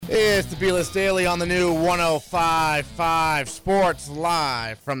It's the B-List Daily on the new 105.5 Sports,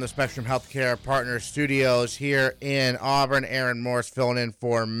 live from the Spectrum Healthcare Partners Studios here in Auburn. Aaron Morris filling in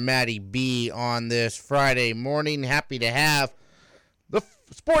for Matty B on this Friday morning. Happy to have the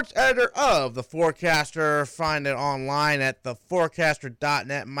sports editor of The Forecaster. Find it online at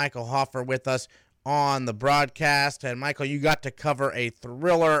theforecaster.net. Michael Hoffer with us on the broadcast. And Michael, you got to cover a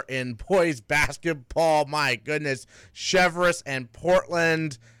thriller in boys basketball. My goodness, Cheverus and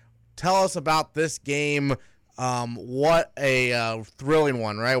Portland. Tell us about this game. What a thrilling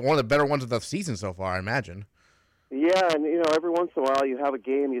one, right? One of the better ones of the season so far, I imagine. Yeah, and every once in a while you have a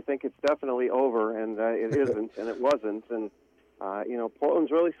game you think it's definitely over, and it isn't, and it wasn't. And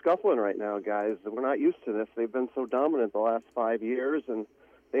Portland's really scuffling right now, guys. We're not used to this. They've been so dominant the last 5 years, and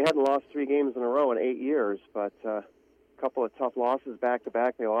they hadn't lost 3 games in a row in 8 years. But a couple of tough losses back to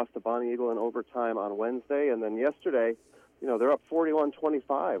back. They lost to Bonnie Eagle in overtime on Wednesday, and then yesterday, they're up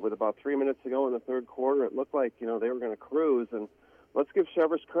 41-25 with about 3 minutes to go in the third quarter. It looked like, they were going to cruise. And let's give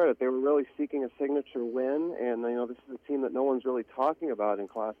Cheverus credit. They were really seeking a signature win. And, this is a team that no one's really talking about in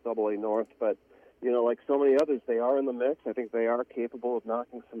Class AA North. But, like so many others, they are in the mix. I think they are capable of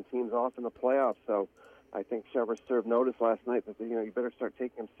knocking some teams off in the playoffs. So I think Cheverus served notice last night that, you better start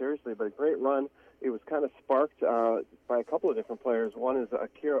taking them seriously. But a great run. It was kind of sparked by a couple of different players. One is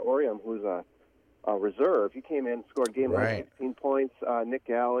Akira Orium, who's a reserve. He came in, scored game like 16 points. Nick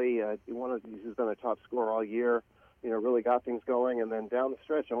Galley, one of these who's been a top scorer all year, really got things going. And then down the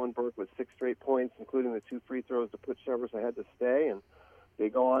stretch, Owen Burke with 6 straight points, including the 2 free throws to put Cheverus ahead to stay. And they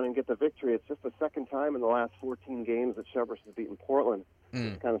go on and get the victory. It's just the second time in the last 14 games that Cheverus has beaten Portland.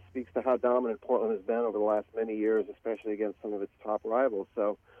 It kind of speaks to how dominant Portland has been over the last many years, especially against some of its top rivals.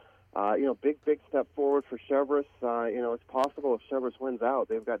 So, big step forward for Cheverus. It's possible if Cheverus wins out,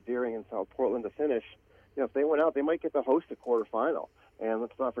 they've got Deering and South Portland to finish. If they went out, they might get to host a quarterfinal. And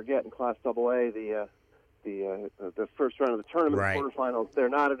let's not forget, in Class AA, the first round of the tournament quarterfinals, they're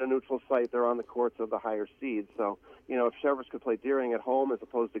not at a neutral site. They're on the courts of the higher seeds. So, if Cheverus could play Deering at home as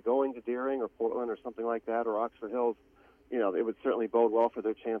opposed to going to Deering or Portland or something like that, or Oxford Hills, it would certainly bode well for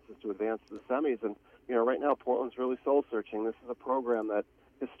their chances to advance to the semis. And, right now, Portland's really soul-searching. This is a program that,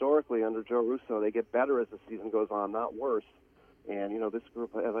 historically, under Joe Russo, they get better as the season goes on, not worse. And, this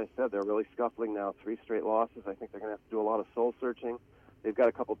group, as I said, they're really scuffling now. 3 straight losses. I think they're going to have to do a lot of soul-searching. They've got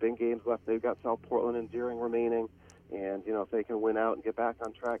a couple big games left. They've got South Portland and Deering remaining. And, if they can win out and get back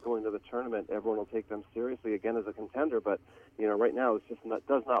on track going to the tournament, everyone will take them seriously again as a contender. But, right now, it's just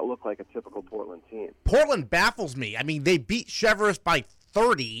does not look like a typical Portland team. Portland baffles me. I mean, they beat Cheverus by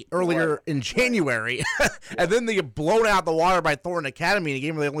 30 earlier in January, and then they get blown out the water by Thornton Academy in a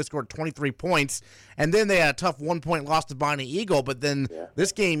game where they only scored 23 points, and then they had a tough 1-point loss to Bonnie Eagle, but then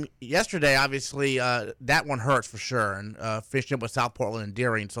this game yesterday, obviously, that one hurts for sure, and finishing up with South Portland and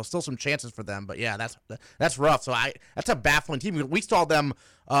Deering, so still some chances for them, but yeah, that's rough. So that's a baffling team. We saw them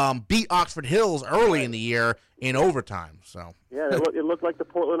beat Oxford Hills early in the year in overtime. So yeah, it looked like the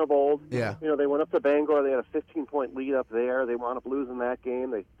Portland of old. Yeah, they went up to Bangor. They had a 15-point lead up there. They wound up losing that game.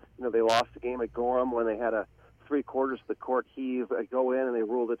 They lost the game at Gorham when they had a 3/4 to the court heave go in, and they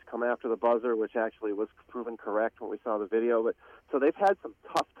ruled it to come after the buzzer, which actually was proven correct when we saw the video. But so they've had some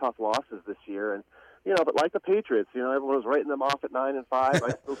tough losses this year, and but like the Patriots, everyone was writing them off at 9-5. I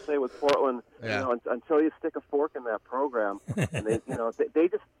still say with Portland, until you stick a fork in that program, and they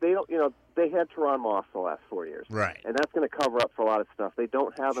had Teron Moss the last 4 years, right? And that's going to cover up for a lot of stuff. They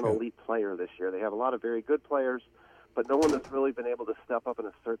don't have an elite player this year. They have a lot of very good players, but no one that's really been able to step up and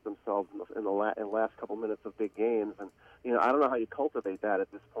assert themselves in the last couple minutes of big games. And I don't know how you cultivate that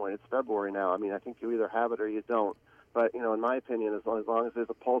at this point. It's February now. I mean, I think you either have it or you don't. But, in my opinion, as long as there's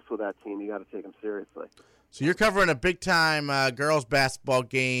a pulse with that team, you got to take them seriously. So you're covering a big-time girls basketball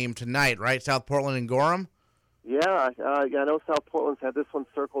game tonight, right? South Portland and Gorham? Yeah, I know South Portland's had this one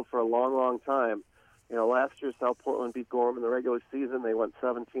circled for a long time. Last year South Portland beat Gorham in the regular season. They went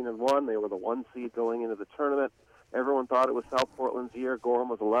 17-1. They were the 1 seed going into the tournament. Everyone thought it was South Portland's year. Gorham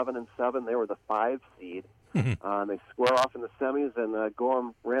was 11-7. They were the 5 seed. They square off in the semis, and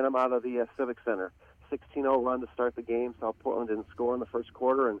Gorham ran them out of the Civic Center. 16-0 run to start the game. South Portland didn't score in the first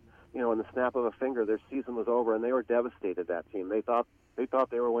quarter, and in the snap of a finger, their season was over, and they were devastated. That team, they thought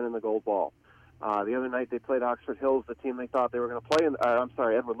they were winning the gold ball. The other night they played Oxford Hills, the team they thought they were going to play in.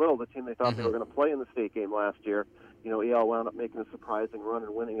 Edward Little, the team they thought they were going to play in the state game last year. EL wound up making a surprising run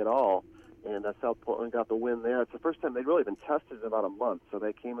and winning it all, and South Portland got the win there. It's the first time they'd really been tested in about a month, so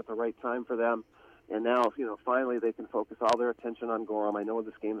they came at the right time for them. And now, finally they can focus all their attention on Gorham. I know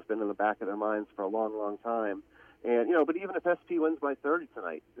this game's been in the back of their minds for a long time. And, but even if SP wins by 30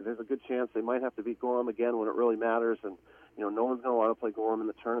 tonight, there's a good chance they might have to beat Gorham again when it really matters. And, no one's going to want to play Gorham in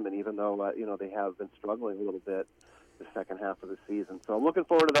the tournament, even though they have been struggling a little bit the second half of the season. So I'm looking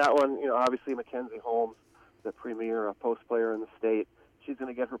forward to that one. Obviously Mackenzie Holmes, the premier post player in the state, she's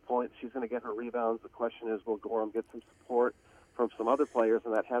going to get her points. She's going to get her rebounds. The question is, will Gorham get some support from some other players?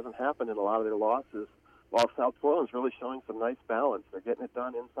 And that hasn't happened in a lot of their losses. While South Portland's really showing some nice balance. They're getting it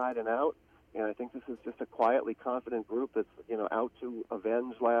done inside and out. And I think this is just a quietly confident group that's, out to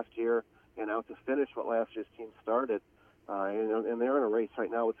avenge last year and out to finish what last year's team started. And they're in a race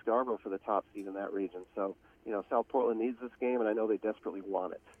right now with Scarborough for the top seed in that region. So, South Portland needs this game, and I know they desperately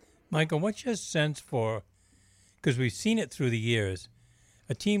want it. Michael, what's your sense for, because we've seen it through the years,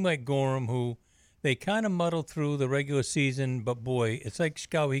 a team like Gorham who they kind of muddle through the regular season, but boy, it's like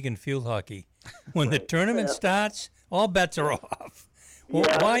Skowhegan field hockey. When the tournament starts, all bets are off. Well,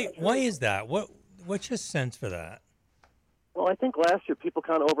 why is that? What's your sense for that? Well, I think last year people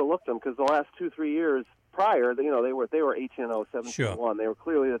kind of overlooked them because the last 2-3 years prior, they were 18-0, 17-1. Sure. They were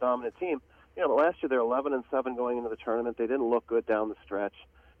clearly the dominant team. But last year they're 11-7 going into the tournament. They didn't look good down the stretch,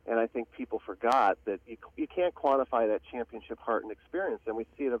 and I think people forgot that you can't quantify that championship heart and experience, and we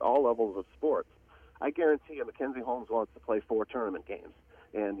see it at all levels of sports. I guarantee you, Mackenzie Holmes wants to play 4 tournament games.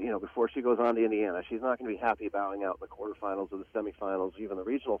 And, before she goes on to Indiana, she's not going to be happy bowing out in the quarterfinals or the semifinals, even the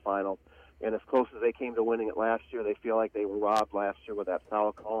regional final. And as close as they came to winning it last year, they feel like they were robbed last year with that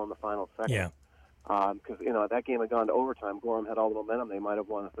foul call in the final second. Yeah. Because, that game had gone to overtime. Gorham had all the momentum. They might have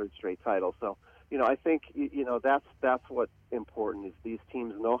won a third straight title. So, I think, that's what's important is these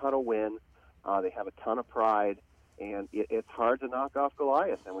teams know how to win. They have a ton of pride. And it's hard to knock off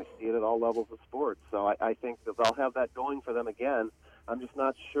Goliath, and we see it at all levels of sports. So I think that they'll have that going for them again. I'm just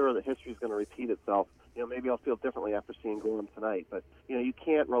not sure that history is going to repeat itself. Maybe I'll feel differently after seeing Gorham tonight. But, you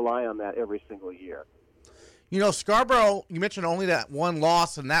can't rely on that every single year. Scarborough, you mentioned only that one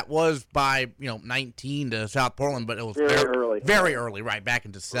loss, and that was by, 19 to South Portland, but it was very early, right, back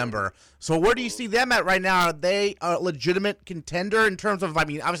in December. So where do you see them at right now? Are they a legitimate contender in terms of,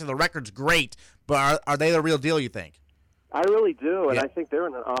 obviously the record's great, but are they the real deal, you think? I really do, and I think they're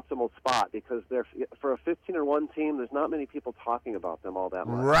in an optimal spot because they're for a 15-1 team. There's not many people talking about them all that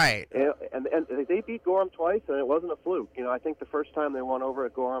much, right? And they beat Gorham twice, and it wasn't a fluke. I think the first time they won over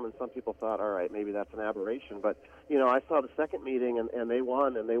at Gorham, and some people thought, all right, maybe that's an aberration. But I saw the second meeting, and they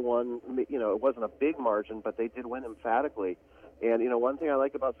won. It wasn't a big margin, but they did win emphatically. And one thing I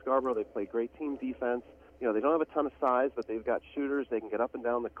like about Scarborough, they play great team defense. They don't have a ton of size, but they've got shooters. They can get up and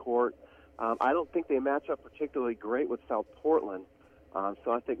down the court. I don't think they match up particularly great with South Portland.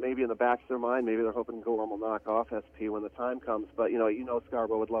 So I think maybe in the back of their mind, maybe they're hoping Gorham will knock off SP when the time comes. But,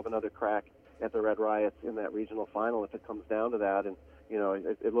 Scarborough would love another crack at the Red Riots in that regional final if it comes down to that. And,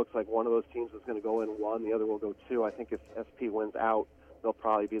 it looks like one of those teams is going to go in 1, the other will go 2. I think if SP wins out, they'll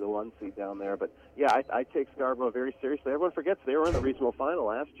probably be the 1 seed down there. But, yeah, I take Scarborough very seriously. Everyone forgets they were in the regional final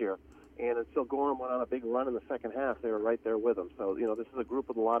last year. And until Gorham went on a big run in the second half, they were right there with them. So, this is a group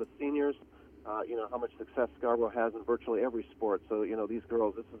with a lot of seniors. How much success Scarborough has in virtually every sport. So, these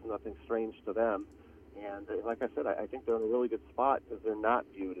girls, this is nothing strange to them. And like I said, I think they're in a really good spot because they're not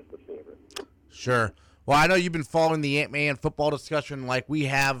viewed as the favorite. Sure. Well, I know you've been following the 8-man football discussion like we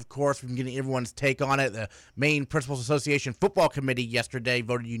have. Of course, we've been getting everyone's take on it. The Maine Principals Association Football Committee yesterday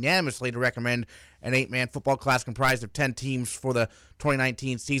voted unanimously to recommend an 8-man football class comprised of 10 teams for the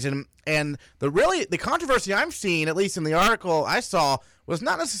 2019 season. And the controversy I'm seeing, at least in the article I saw, was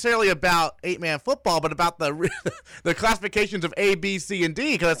not necessarily about 8-man football, but about the classifications of A, B, C, and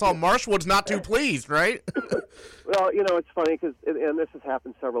D, because I saw Marshwood's not too pleased, right? Well, it's funny because, and this has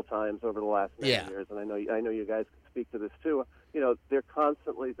happened several times over the last many years, and I know you guys can speak to this too. This is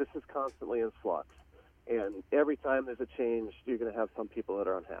constantly in flux, and every time there's a change, you're going to have some people that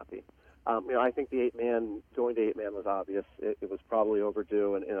are unhappy. I think the 8-man, going to 8-man was obvious. It was probably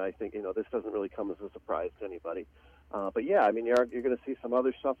overdue, and I think, this doesn't really come as a surprise to anybody. But yeah, you're going to see some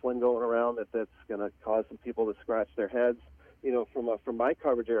other shuffling going around that's going to cause some people to scratch their heads. From my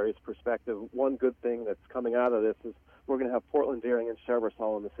coverage area's perspective, one good thing that's coming out of this is we're going to have Portland, Deering, and Cheverus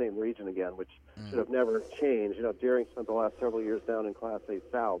all in the same region again, which should have never changed. Deering spent the last several years down in Class 8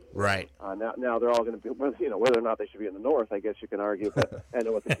 South. Right. Now they're all going to be, whether or not they should be in the North, I guess you can argue, but I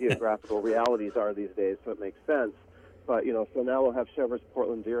know what the geographical realities are these days, so it makes sense. But, so now we'll have Cheverus,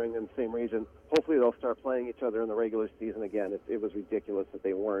 Portland, Deering in the same region. Hopefully they'll start playing each other in the regular season again. It was ridiculous that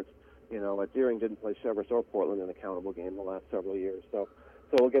they weren't. Deering didn't play Cheverus or Portland in a countable game the last several years. So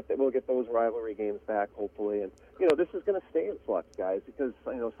we'll get those rivalry games back, hopefully. And, this is going to stay in flux, guys, because,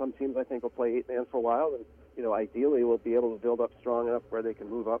 some teams I think will play 8-man for a while. And, ideally we'll be able to build up strong enough where they can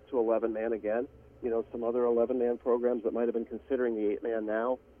move up to 11-man again. Some other 11-man programs that might have been considering the 8-man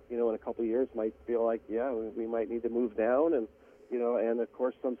now, in a couple of years might feel like, yeah, we might need to move down, and and of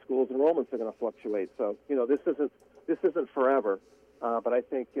course some schools' enrollments are going to fluctuate. So this isn't forever, but I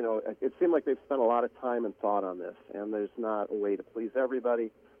think it seemed like they've spent a lot of time and thought on this, and there's not a way to please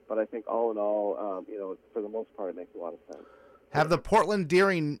everybody. But I think all in all, for the most part, it makes a lot of sense. Have the Portland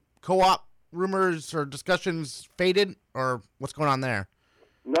Deering co-op rumors or discussions faded, or what's going on there?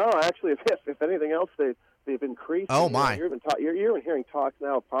 No, actually, if anything else, they've increased. Oh my! You're even hearing talks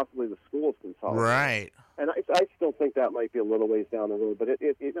now of possibly the schools consolidating. Right. And I still think that might be a little ways down the road, but it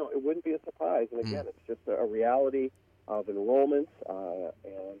wouldn't be a surprise. And again, it's just a reality of enrollments,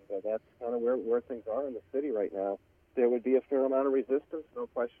 and that's kind of where things are in the city right now. There would be a fair amount of resistance, no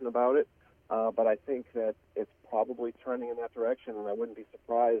question about it. But I think that it's probably trending in that direction, and I wouldn't be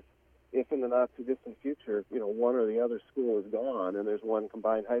surprised if in the not-too-distant future, one or the other school is gone, and there's one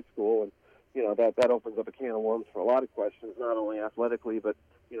combined high school, and, that opens up a can of worms for a lot of questions, not only athletically, but,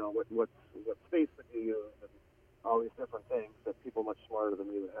 what space would you use, and all these different things that people much smarter than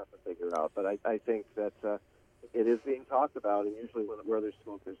me would have to figure out. But I think that it is being talked about, and usually where there's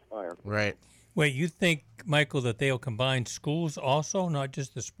smoke, there's fire. Right. Wait, you think, Michael, that they'll combine schools also, not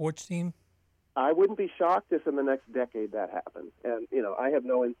just the sports team? I wouldn't be shocked if in the next decade that happens. And, I have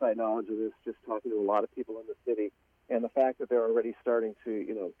no inside knowledge of this, just talking to a lot of people in the city. And the fact that they're already starting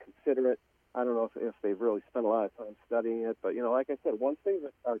to, consider it, I don't know if they've really spent a lot of time studying it. But, like I said, once things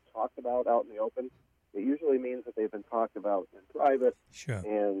are talked about out in the open, it usually means that they've been talked about in private. Sure.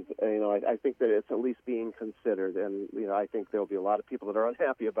 And, I think that it's at least being considered. And, I think there'll be a lot of people that are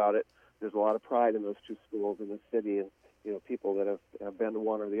unhappy about it. There's a lot of pride in those two schools in the city, and people that have been to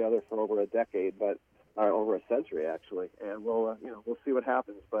one or the other for over a decade, but over a century actually. And we'll see what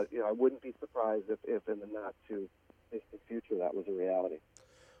happens. But I wouldn't be surprised if in the not too distant future that was a reality.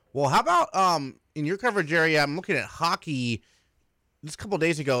 Well, how about in your coverage area? I'm looking at hockey. Just a couple of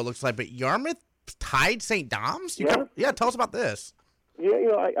days ago, it looks like, but Yarmouth tied St. Dom's. Yeah. Tell us about this.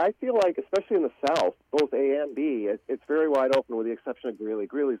 Yeah, I feel like, especially in the South, both A and B, it's very wide open with the exception of Greeley.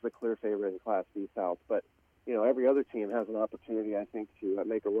 Greeley's the clear favorite in Class B South, but every other team has an opportunity, I think, to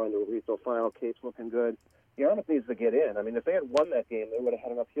make a run to a regional final. Cape's looking good. Yarmouth needs to get in. I mean, if they had won that game, they would have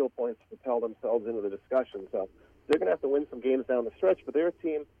had enough heel points to propel themselves into the discussion. So they're going to have to win some games down the stretch. But their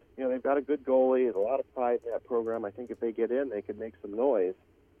team, they've got a good goalie. There's a lot of pride in that program. I think if they get in, they could make some noise.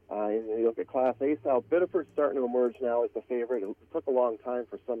 And you look at Class A South, Biddeford's starting to emerge now as the favorite. It took a long time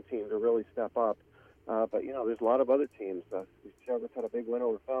for some teams to really step up. But, there's a lot of other teams. Chever's had a big win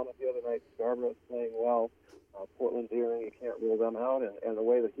over Falmouth the other night. Scarborough's playing well. Portland Deering, you can't rule them out. And the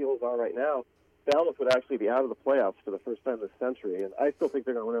way the Heels are right now, Falmouth would actually be out of the playoffs for the first time this century. And I still think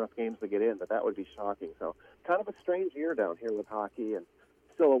they're going to win enough games to get in, but that would be shocking. So kind of a strange year down here with hockey, and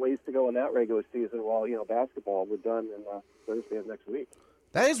still a ways to go in that regular season while, basketball, we're done in Thursday of next week.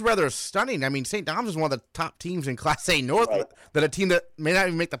 That is rather stunning. I mean, St. Dom's is one of the top teams in Class A North. Right. That a team that may not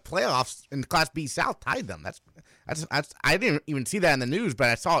even make the playoffs in Class B South tied them. That's I didn't even see that in the news, but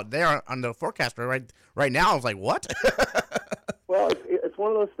I saw it there on the forecaster right now. I was like, what? Well, it's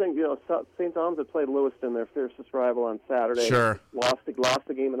one of those things. St. Dom's had played Lewiston, their fiercest rival, on Saturday. Sure. Lost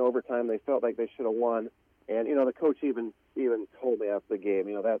the game in overtime. They felt like they should have won, and the coach even told me after the game,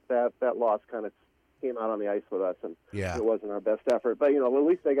 that loss kind of came out on the ice with us, and it wasn't our best effort. But at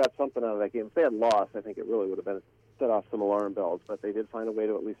least they got something out of that game. If they had lost, I think it really would have been set off some alarm bells. But they did find a way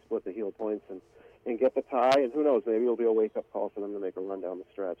to at least split the heel points and get the tie. And who knows, maybe it'll be a wake-up call for them to make a run down the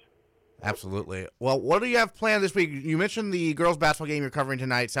stretch. Absolutely. Well, what do you have planned this week? You mentioned the girls' basketball game you're covering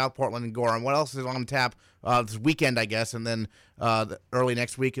tonight, South Portland and Gorham. What else is on tap this weekend, I guess, and then early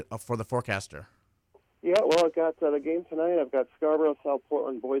next week for the forecaster? Yeah, well, I've got the game tonight. I've got Scarborough, South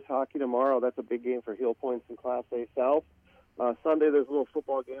Portland boys hockey tomorrow. That's a big game for heel points in Class A South. Sunday, there's a little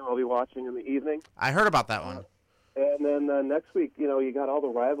football game I'll be watching in the evening. I heard about that one. And then next week, you got all the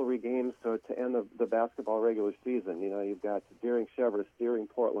rivalry games to end the basketball regular season. You've got Deering Cheverus, Deering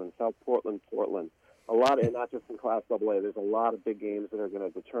Portland, South Portland, Portland. A lot, and not just in Class AA. There's a lot of big games that are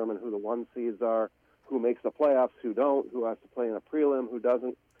going to determine who the one seeds are, who makes the playoffs, who don't, who has to play in a prelim, who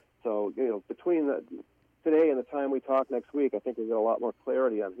doesn't. So, between today and the time we talk next week, I think we'll get a lot more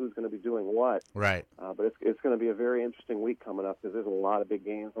clarity on who's going to be doing what. Right. But it's going to be a very interesting week coming up because there's a lot of big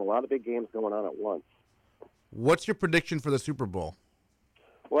games, and a lot of big games going on at once. What's your prediction for the Super Bowl?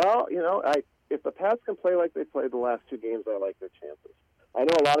 Well, if the Pats can play like they played the last two games, I like their chances. I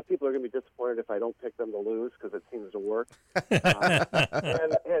know a lot of people are going to be disappointed if I don't pick them to lose because it seems to work. And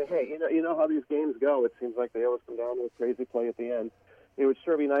hey, you know how these games go. It seems like they always come down to a crazy play at the end. It would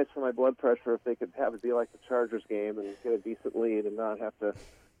sure be nice for my blood pressure if they could have it be like the Chargers game and get a decent lead and not have to,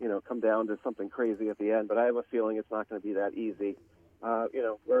 come down to something crazy at the end. But I have a feeling it's not going to be that easy.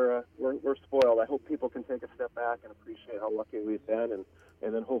 we're spoiled. I hope people can take a step back and appreciate how lucky we've been,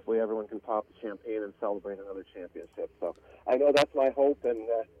 and then hopefully everyone can pop the champagne and celebrate another championship. So I know that's my hope, and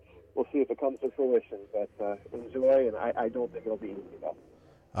we'll see if it comes to fruition. But enjoy, and I don't think it'll be easy though.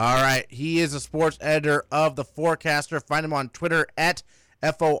 All right. He is a sports editor of The Forecaster. Find him on Twitter at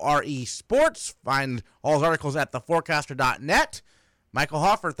FORE Sports. Find all his articles at theforecaster.net. Michael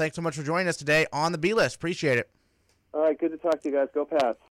Hoffer, thanks so much for joining us today on the B-List. Appreciate it. All right, good to talk to you guys. Go Pats.